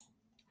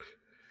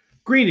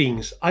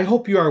Greetings. I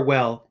hope you are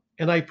well,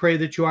 and I pray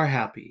that you are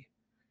happy.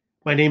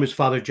 My name is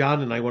Father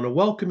John, and I want to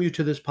welcome you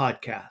to this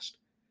podcast,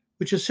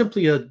 which is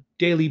simply a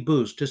daily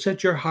boost to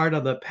set your heart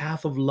on the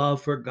path of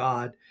love for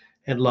God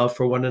and love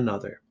for one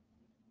another.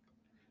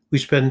 We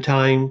spend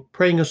time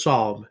praying a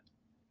psalm,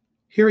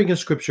 hearing a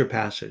scripture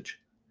passage,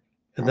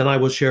 and then I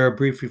will share a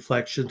brief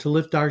reflection to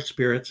lift our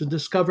spirits and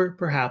discover,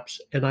 perhaps,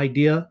 an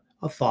idea,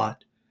 a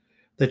thought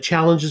that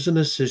challenges and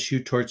assists you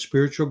towards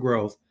spiritual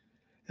growth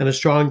and a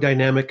strong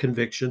dynamic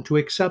conviction to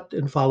accept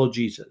and follow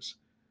Jesus.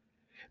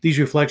 These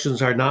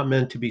reflections are not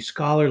meant to be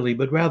scholarly,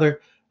 but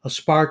rather a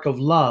spark of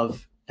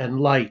love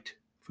and light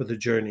for the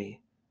journey.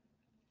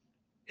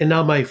 And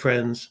now, my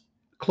friends,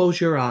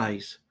 close your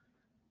eyes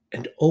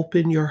and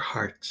open your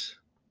hearts.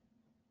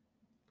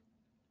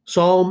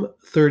 Psalm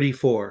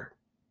 34.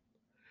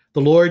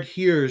 The Lord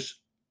hears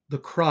the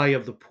cry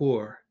of the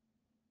poor.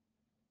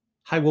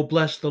 I will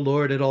bless the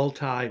Lord at all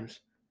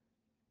times.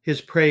 His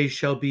praise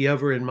shall be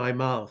ever in my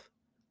mouth.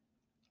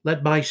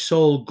 Let my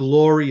soul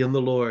glory in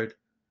the Lord.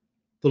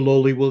 The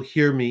lowly will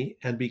hear me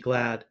and be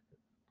glad.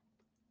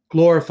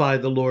 Glorify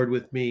the Lord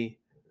with me.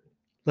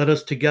 Let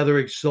us together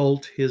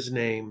exalt his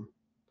name.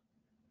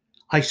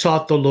 I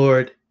sought the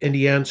Lord, and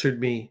he answered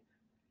me,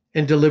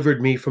 and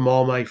delivered me from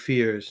all my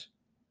fears.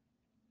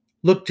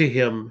 Look to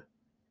him,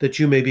 that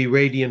you may be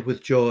radiant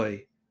with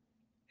joy,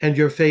 and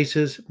your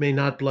faces may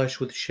not blush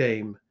with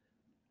shame.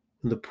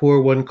 When the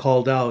poor one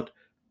called out,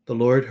 the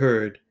Lord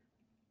heard,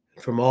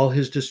 and from all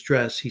his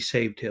distress he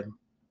saved him.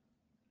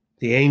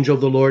 The angel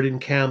of the Lord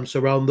encamps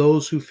around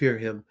those who fear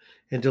him,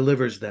 and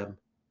delivers them.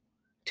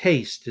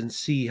 Taste and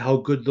see how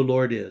good the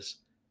Lord is.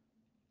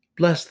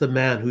 Bless the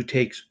man who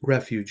takes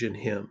refuge in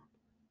him.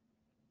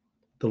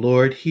 The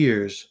Lord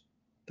hears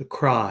the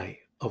cry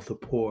of the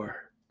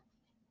poor.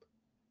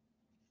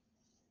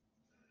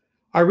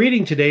 Our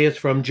reading today is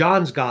from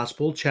John's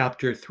Gospel,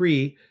 chapter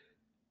 3,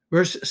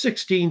 verse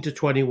 16 to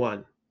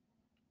 21.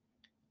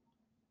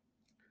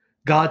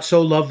 God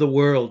so loved the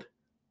world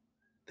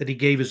that he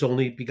gave his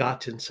only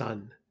begotten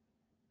Son,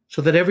 so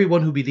that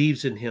everyone who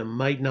believes in him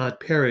might not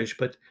perish,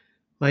 but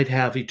might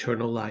have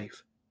eternal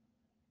life.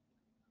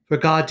 For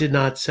God did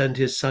not send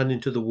his Son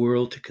into the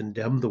world to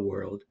condemn the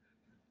world,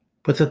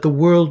 but that the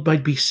world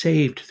might be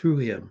saved through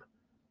him.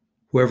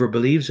 Whoever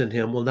believes in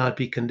him will not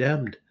be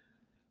condemned,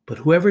 but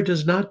whoever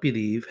does not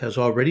believe has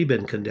already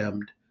been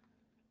condemned,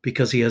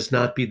 because he has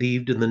not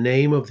believed in the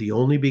name of the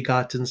only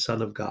begotten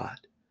Son of God.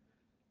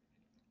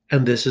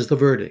 And this is the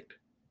verdict,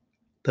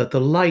 that the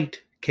light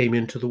came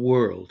into the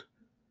world,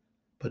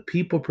 but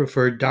people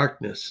preferred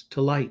darkness to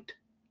light,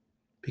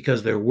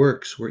 because their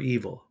works were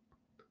evil.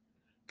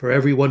 For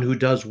everyone who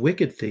does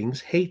wicked things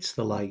hates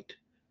the light,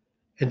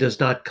 and does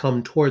not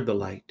come toward the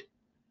light,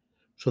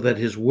 so that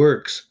his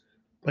works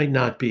might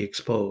not be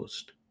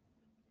exposed.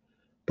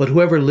 But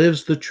whoever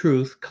lives the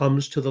truth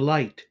comes to the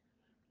light,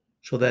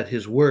 so that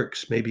his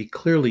works may be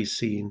clearly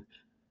seen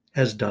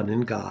as done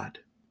in God.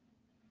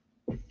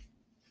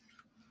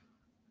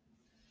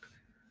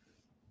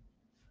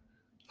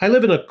 I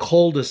live in a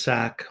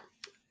cul-de-sac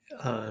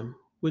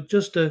with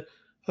just a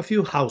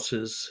few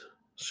houses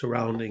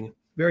surrounding,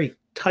 very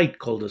tight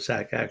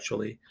cul-de-sac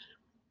actually.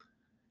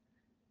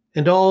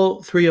 And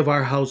all three of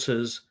our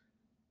houses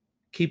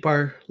keep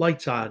our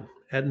lights on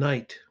at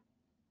night.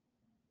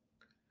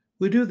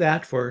 We do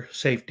that for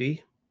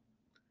safety,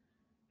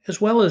 as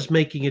well as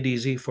making it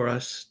easy for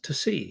us to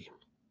see.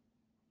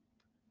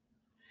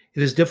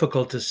 It is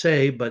difficult to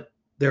say, but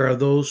there are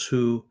those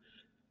who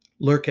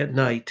lurk at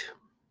night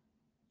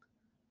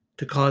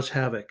to cause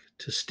havoc,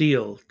 to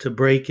steal, to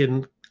break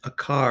in a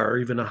car or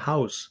even a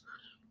house.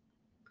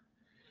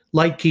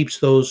 Light keeps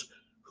those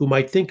who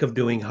might think of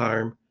doing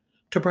harm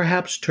to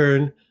perhaps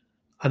turn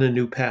on a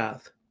new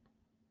path.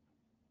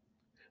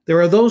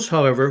 There are those,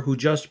 however, who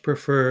just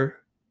prefer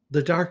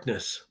the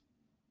darkness,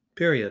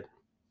 period.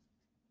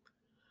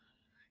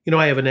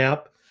 I have an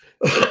app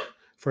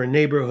for a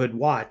neighborhood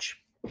watch,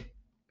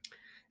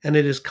 and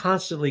it is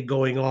constantly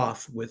going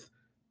off with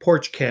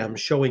porch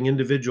cams showing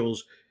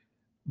individuals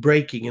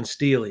breaking and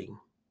stealing.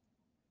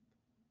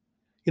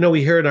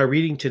 We hear in our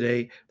reading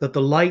today that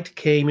the light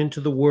came into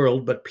the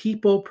world, but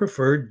people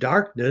preferred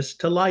darkness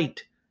to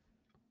light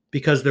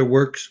because their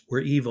works were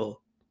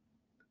evil.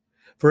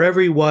 For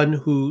everyone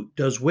who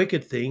does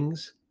wicked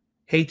things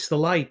hates the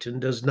light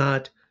and does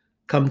not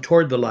come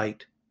toward the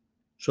light,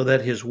 so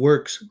that his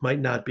works might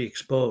not be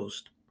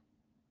exposed.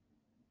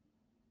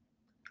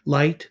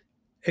 Light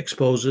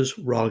exposes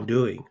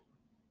wrongdoing.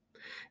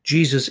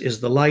 Jesus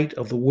is the light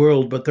of the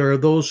world, but there are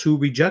those who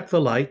reject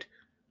the light,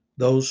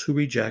 those who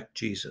reject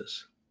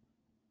Jesus.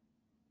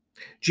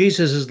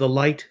 Jesus is the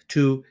light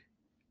to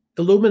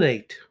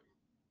illuminate,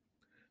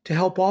 to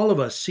help all of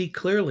us see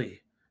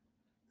clearly,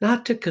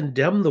 not to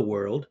condemn the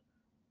world,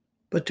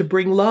 but to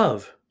bring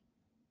love.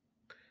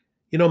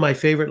 My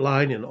favorite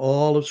line in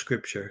all of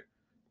Scripture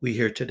we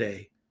hear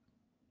today: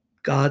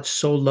 God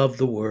so loved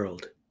the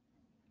world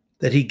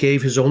that he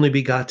gave his only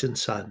begotten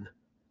Son,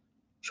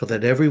 so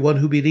that everyone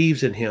who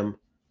believes in him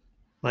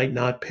might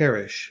not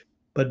perish,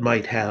 but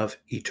might have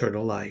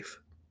eternal life.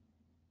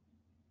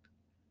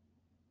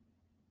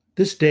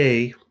 This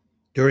day,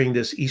 during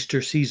this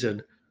Easter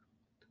season,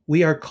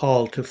 we are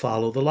called to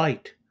follow the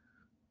light,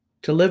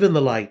 to live in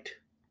the light,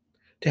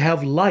 to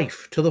have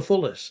life to the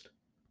fullest.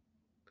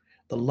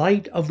 The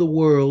light of the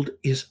world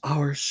is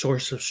our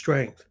source of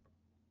strength.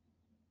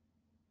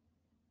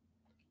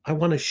 I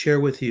want to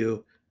share with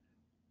you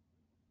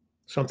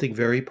something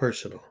very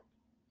personal.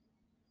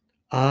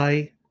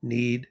 I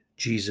need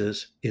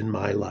Jesus in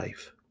my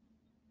life.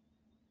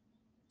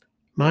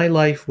 My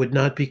life would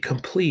not be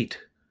complete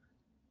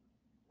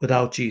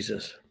without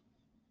Jesus.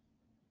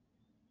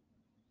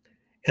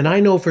 And I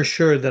know for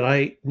sure that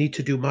I need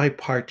to do my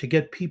part to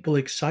get people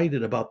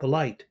excited about the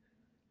light.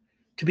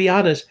 To be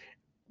honest,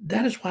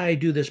 that is why I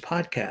do this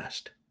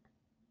podcast,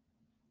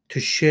 to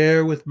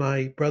share with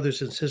my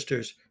brothers and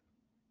sisters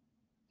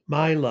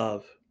my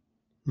love,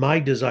 my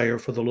desire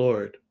for the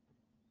Lord.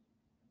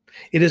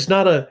 It is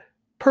not a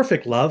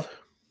perfect love,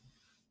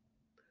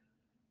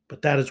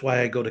 but that is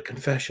why I go to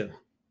confession,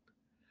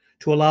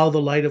 to allow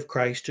the light of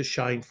Christ to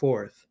shine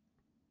forth.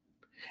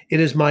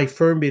 It is my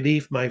firm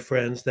belief, my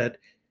friends, that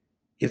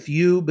if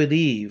you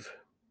believe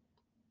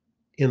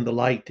in the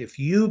light, if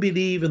you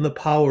believe in the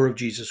power of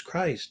Jesus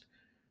Christ,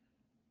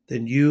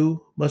 then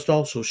you must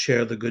also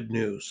share the good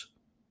news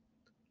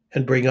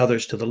and bring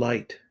others to the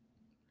light.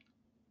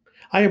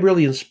 I am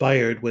really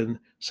inspired when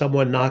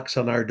someone knocks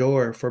on our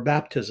door for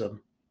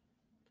baptism,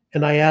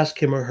 and I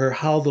ask him or her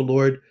how the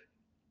Lord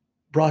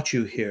brought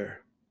you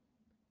here.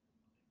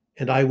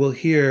 And I will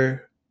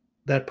hear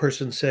that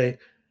person say,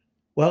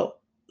 well,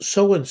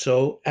 so and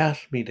so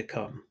asked me to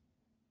come.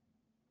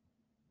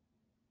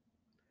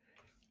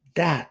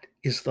 That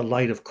is the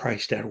light of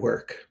Christ at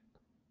work.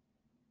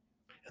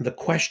 And the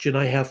question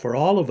I have for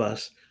all of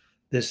us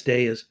this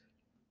day is,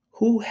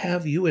 who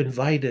have you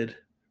invited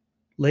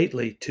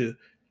lately to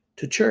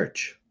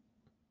church?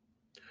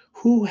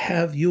 Who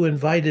have you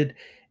invited,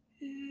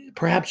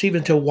 perhaps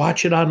even to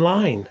watch it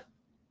online?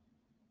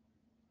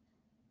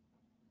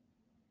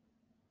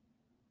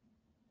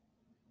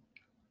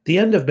 The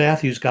end of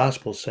Matthew's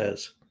gospel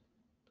says,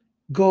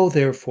 "Go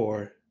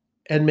therefore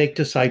and make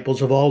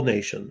disciples of all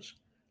nations,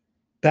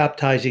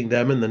 baptizing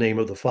them in the name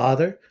of the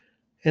Father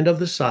and of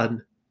the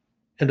Son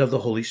and of the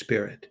Holy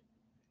Spirit,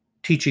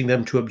 teaching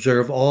them to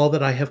observe all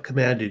that I have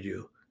commanded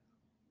you.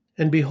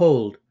 And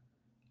behold,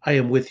 I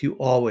am with you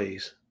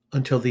always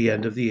until the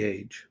end of the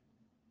age."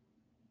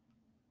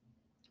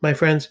 My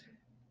friends,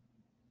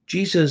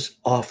 Jesus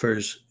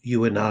offers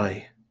you and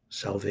I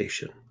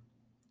salvation.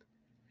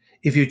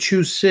 If you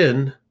choose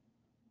sin,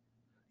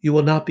 you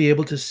will not be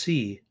able to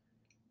see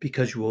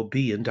because you will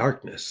be in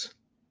darkness.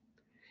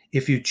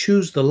 If you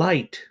choose the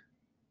light,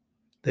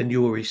 then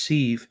you will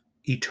receive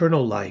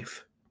eternal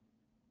life.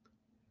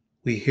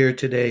 We hear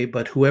today,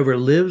 but whoever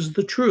lives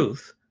the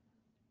truth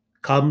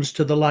comes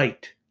to the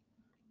light,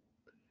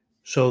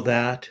 so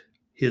that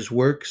his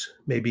works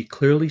may be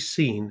clearly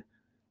seen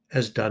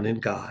as done in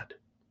God.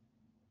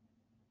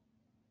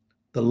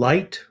 The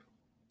light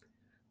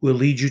will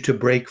lead you to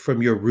break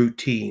from your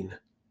routine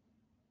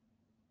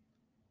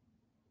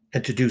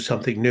and to do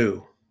something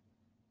new,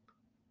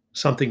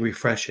 something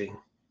refreshing,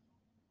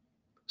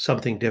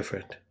 something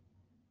different.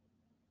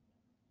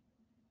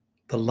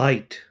 The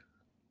light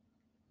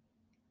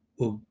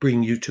will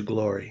bring you to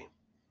glory.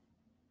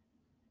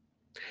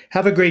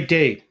 Have a great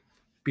day.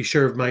 Be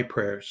sure of my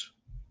prayers.